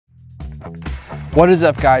What is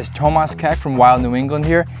up guys, Tomas Koeck from Wild New England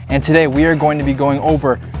here, and today we are going to be going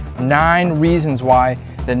over 9 reasons why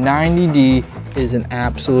the 90D is an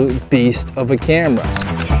absolute beast of a camera.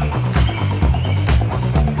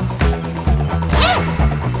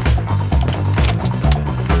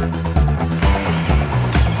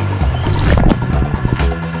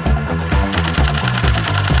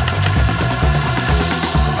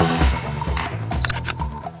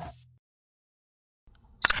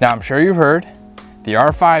 Now I'm sure you've heard, the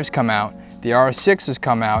R5's come out, the R6 has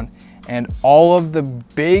come out, and all of the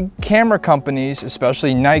big camera companies,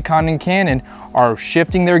 especially Nikon and Canon, are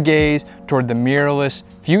shifting their gaze toward the mirrorless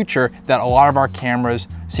future that a lot of our cameras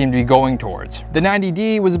seem to be going towards. The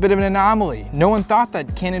 90D was a bit of an anomaly. No one thought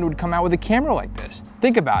that Canon would come out with a camera like this.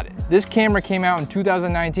 Think about it. This camera came out in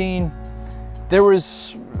 2019. There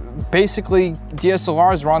was basically,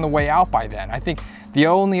 DSLRs were on the way out by then. I think the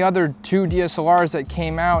only other 2 DSLRs that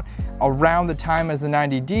came out around the time as the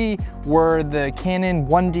 90D were the Canon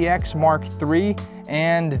 1DX Mark III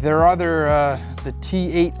and their other, the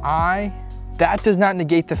T8i. That does not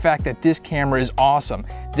negate the fact that this camera is awesome.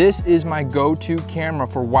 This is my go-to camera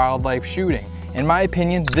for wildlife shooting. In my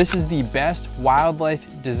opinion, this is the best wildlife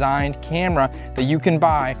designed camera that you can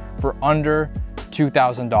buy for under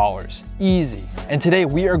 $2,000. Easy. And today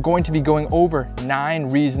we are going to be going over 9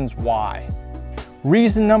 reasons why.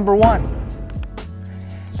 Reason number 1,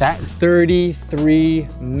 that 33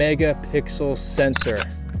 megapixel sensor.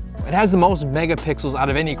 It has the most megapixels out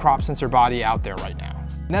of any crop sensor body out there right now.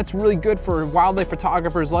 And that's really good for wildlife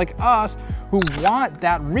photographers like us who want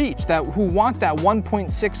that reach, who want that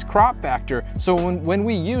 1.6 crop factor. So when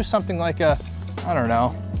we use something like a, I don't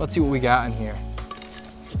know, let's see what we got in here.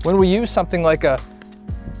 When we use something like a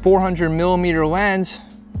 400 millimeter lens,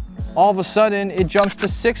 all of a sudden it jumps to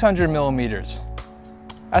 600 millimeters.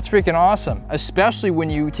 That's freaking awesome, especially when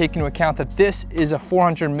you take into account that this is a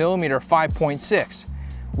 400 millimeter 5.6.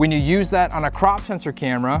 When you use that on a crop sensor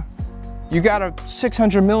camera, you got a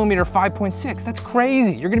 600 millimeter 5.6. That's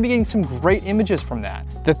crazy. You're gonna be getting some great images from that.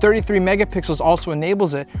 The 33 megapixels also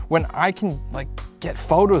enables it when I can get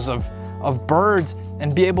photos of birds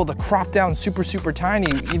and be able to crop down super tiny,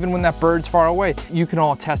 even when that bird's far away. You can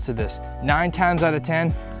all attest to this. 9 times out of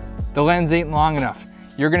 10, the lens ain't long enough.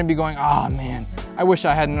 You're gonna be going, oh man, I wish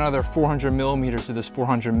I had another 400 millimeters to this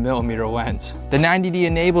 400 millimeter lens. The 90D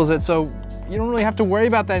enables it, so you don't really have to worry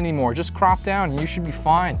about that anymore. Just crop down and you should be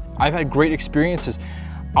fine. I've had great experiences.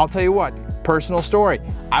 I'll tell you what, personal story.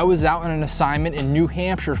 I was out on an assignment in New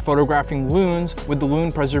Hampshire photographing loons with the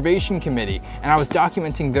Loon Preservation Committee, and I was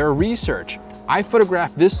documenting their research. I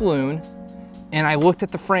photographed this loon, and I looked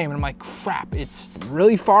at the frame and I'm like, crap, it's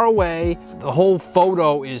really far away. The whole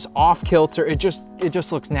photo is off kilter. It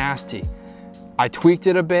just looks nasty. I tweaked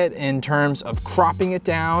it a bit in terms of cropping it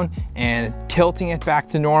down and tilting it back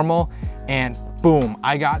to normal, and boom,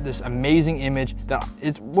 I got this amazing image that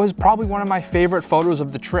it was probably one of my favorite photos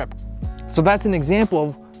of the trip. So that's an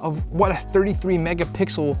example of what a 33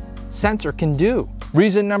 megapixel sensor can do.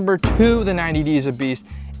 Reason number 2 the 90D is a beast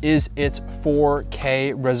is its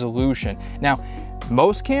 4K resolution. Now,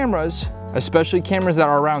 most cameras, especially cameras that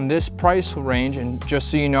are around this price range, and just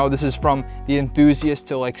so you know, this is from the enthusiast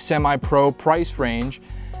to semi-pro price range,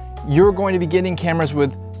 you're going to be getting cameras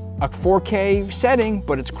with a 4K setting,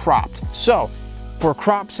 but it's cropped. So, for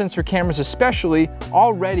crop sensor cameras especially,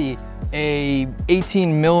 already a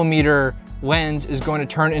 18 millimeter lens is going to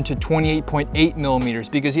turn into 28.8 millimeters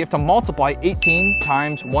because you have to multiply 18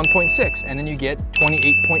 times 1.6 and then you get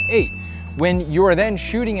 28.8. When you're then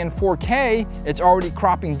shooting in 4K, it's already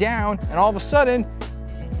cropping down and all of a sudden,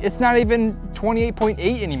 it's not even 28.8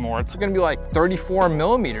 anymore. It's gonna be like 34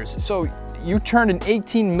 millimeters. So you turned an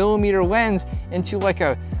 18 millimeter lens into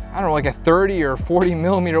a 30 or 40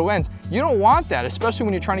 millimeter lens. You don't want that, especially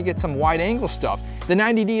when you're trying to get some wide angle stuff. The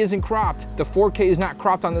 90D isn't cropped. The 4K is not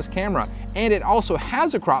cropped on this camera. And it also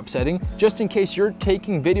has a crop setting just in case you're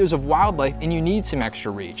taking videos of wildlife and you need some extra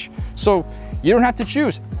reach. So you don't have to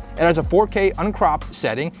choose. It has a 4K uncropped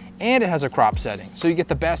setting and it has a crop setting. So you get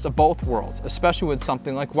the best of both worlds, especially with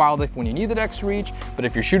something like wildlife when you need that extra reach, but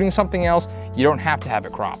if you're shooting something else, you don't have to have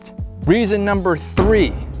it cropped. Reason number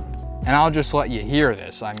 3, and I'll just let you hear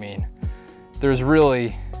this. I mean, there's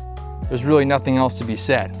really nothing else to be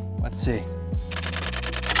said. Let's see.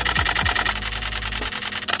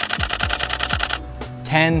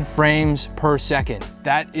 10 frames per second.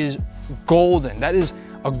 That is golden. That is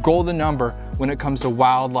a golden number when it comes to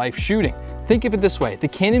wildlife shooting. Think of it this way. The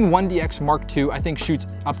Canon 1DX Mark II, I think, shoots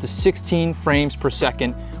up to 16 frames per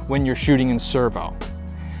second when you're shooting in servo.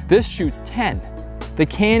 This shoots 10. The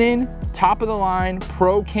Canon top of the line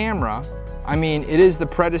pro camera, I mean, it is the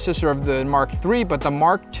predecessor of the Mark III, but the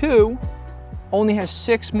Mark II only has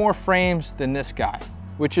 6 more frames than this guy,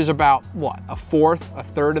 which is about, what, a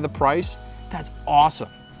third of the price? That's awesome.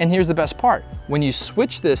 And here's the best part. When you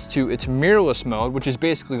switch this to its mirrorless mode, which is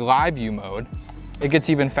basically live view mode, it gets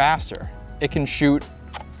even faster. It can shoot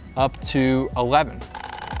up to 11.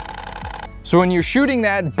 So when you're shooting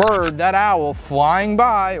that bird, that owl flying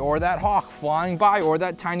by, or that hawk flying by, or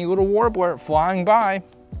that tiny little warbler flying by,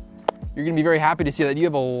 you're gonna be very happy to see that you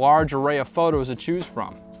have a large array of photos to choose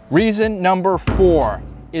from. Reason number 4,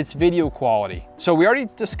 it's video quality. So we already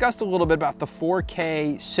discussed a little bit about the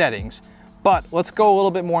 4K settings, but let's go a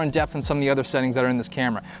little bit more in depth on some of the other settings that are in this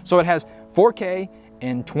camera. So it has 4K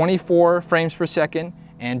and 24 frames per second,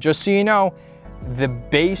 and just so you know, the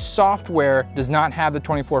base software does not have the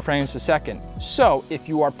 24 frames per second. So if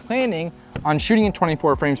you are planning on shooting in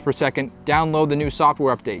 24 frames per second, download the new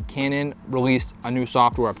software update. Canon released a new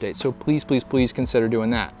software update, so please, please, please consider doing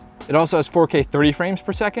that. It also has 4K 30 frames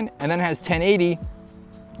per second, and then it has 1080,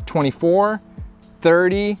 24,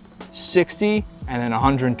 30, 60, and then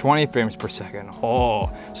 120 frames per second.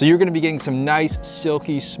 Oh, so you're gonna be getting some nice,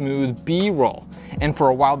 silky, smooth B-roll. And for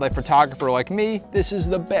a wildlife photographer like me, this is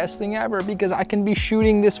the best thing ever because I can be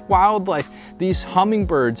shooting this wildlife, these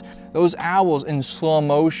hummingbirds, those owls in slow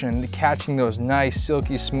motion, catching those nice,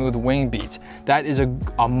 silky, smooth wing beats. That is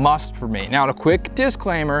a must for me. Now, a quick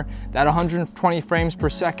disclaimer, that 120 frames per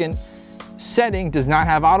second setting does not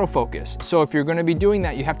have autofocus. So if you're gonna be doing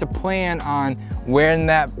that, you have to plan on where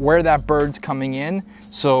that bird's coming in.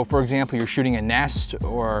 So for example, you're shooting a nest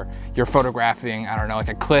or you're photographing, I don't know, like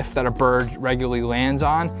a cliff that a bird regularly lands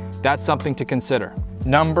on. That's something to consider.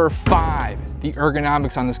 Number 5, the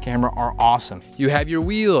ergonomics on this camera are awesome. You have your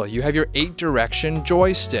wheel, you have your 8-direction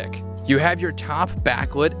joystick. You have your top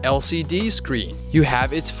backlit LCD screen. You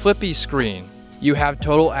have its flippy screen. You have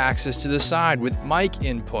total access to the side with mic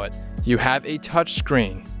input. You have a touch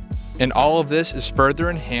screen. And all of this is further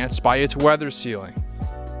enhanced by its weather sealing.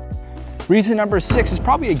 Reason number 6 is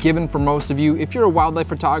probably a given for most of you. If you're a wildlife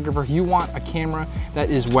photographer, you want a camera that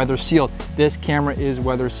is weather sealed. This camera is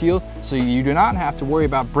weather sealed, so you do not have to worry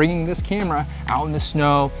about bringing this camera out in the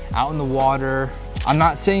snow, out in the water. I'm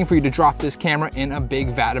not saying for you to drop this camera in a big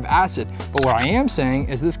vat of acid, but what I am saying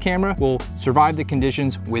is this camera will survive the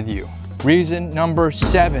conditions with you. Reason number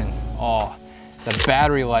 7, the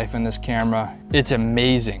battery life in this camera, it's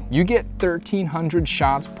amazing. You get 1,300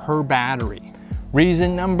 shots per battery.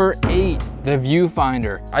 Reason number 8, the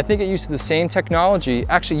viewfinder. I think it uses the same technology.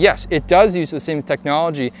 Actually, yes, it does use the same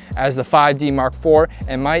technology as the 5D Mark IV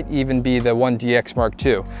and might even be the 1DX Mark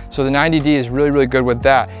II. So the 90D is really, really good with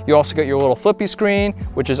that. You also get your little flippy screen,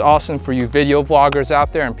 which is awesome for you video vloggers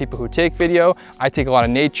out there and people who take video. I take a lot of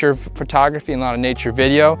nature photography and a lot of nature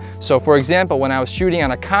video. So for example, when I was shooting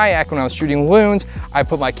on a kayak, when I was shooting loons, I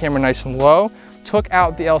put my camera nice and low, took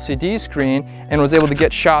out the LCD screen and was able to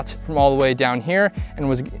get shots from all the way down here and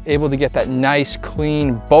was able to get that nice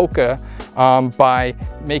clean bokeh by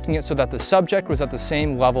making it so that the subject was at the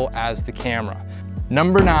same level as the camera.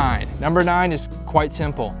 Number 9. Number 9 is quite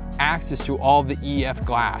simple, access to all the EF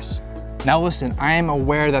glass. Now listen, I am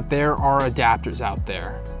aware that there are adapters out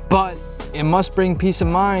there, but it must bring peace of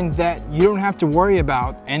mind that you don't have to worry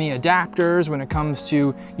about any adapters when it comes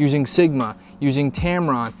to using Sigma, using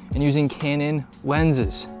Tamron, and using Canon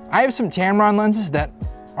lenses. I have some Tamron lenses that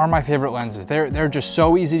are my favorite lenses. They're just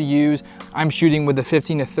so easy to use. I'm shooting with the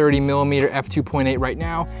 15 to 30 millimeter f2.8 right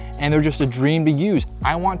now, and they're just a dream to use.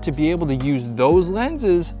 I want to be able to use those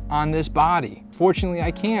lenses on this body. Fortunately,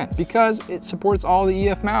 I can't because it supports all the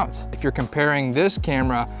EF mounts. If you're comparing this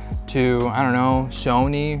camera to, I don't know,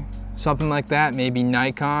 Sony, something like that, maybe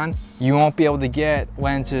Nikon, you won't be able to get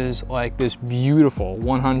lenses like this beautiful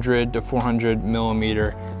 100 to 400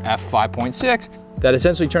 millimeter f5.6 that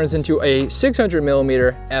essentially turns into a 600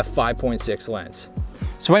 millimeter f5.6 lens.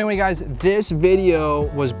 So anyway guys, this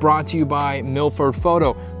video was brought to you by Milford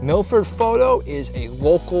Photo. Milford Photo is a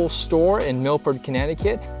local store in Milford,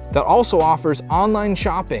 Connecticut that also offers online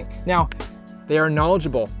shopping. Now, they are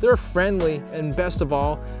knowledgeable, they're friendly, and best of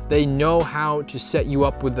all, they know how to set you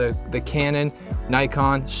up with the Canon,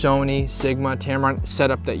 Nikon, Sony, Sigma, Tamron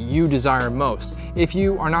setup that you desire most. If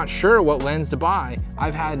you are not sure what lens to buy,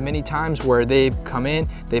 I've had many times where they've come in,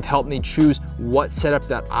 they've helped me choose what setup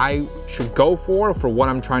that I should go for what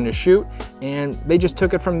I'm trying to shoot, and they just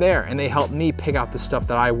took it from there and they helped me pick out the stuff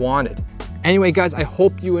that I wanted. Anyway guys, I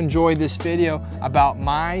hope you enjoyed this video about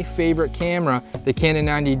my favorite camera, the Canon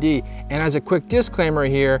 90D. And as a quick disclaimer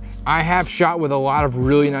here, I have shot with a lot of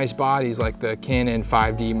really nice bodies like the Canon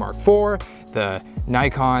 5D Mark IV, the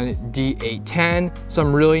Nikon D810,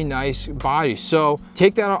 some really nice bodies. So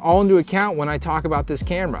take that all into account when I talk about this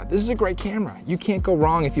camera. This is a great camera. You can't go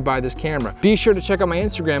wrong if you buy this camera. Be sure to check out my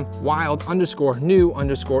Instagram,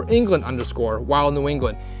 wild_new_England_wild New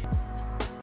England.